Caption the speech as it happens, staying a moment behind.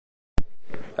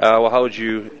Well, how would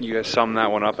you guys sum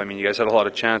that one up? I mean, you guys had a lot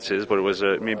of chances, but it was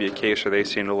maybe a case where they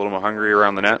seemed a little more hungry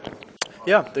around the net.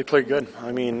 Yeah, they played good.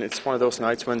 I mean, it's one of those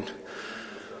nights when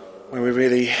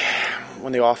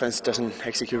the offense doesn't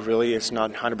execute really, it's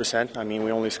not 100%. I mean,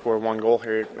 we only scored one goal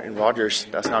here in Rogers.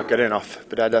 That's not good enough,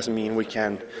 but that doesn't mean we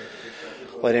can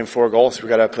let in 4 goals. We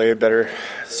got to play a better,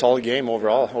 solid game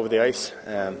overall over the ice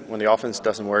when the offense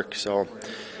doesn't work. So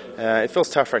it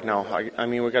feels tough right now. I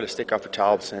mean, we got to stick up for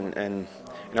Talbot and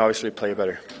obviously play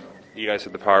better. You guys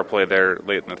had the power play there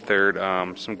late in the third.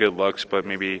 Some good looks, but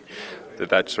maybe did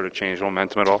that sort of change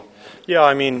momentum at all? Yeah,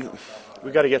 I mean,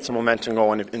 we got to get some momentum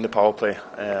going in the power play.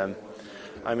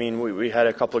 I mean, we had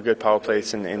a couple of good power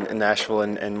plays in Nashville,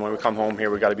 and when we come home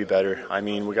here, we got to be better. I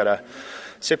mean, we got to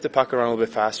sip the puck around a little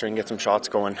bit faster and get some shots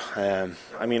going.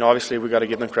 I mean, obviously, we got to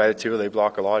give them credit too. They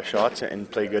block a lot of shots and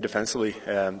play good defensively.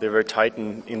 They're very tight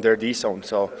in their D zone,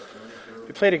 so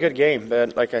we played a good game.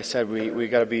 But like I said, we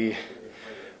got to be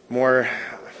more.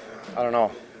 I don't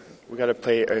know. We got to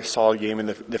play a solid game in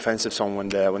the defensive zone when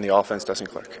the offense doesn't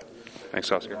click.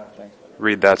 Thanks, Oscar. Thanks.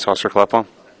 Read that, Oscar Klefbom.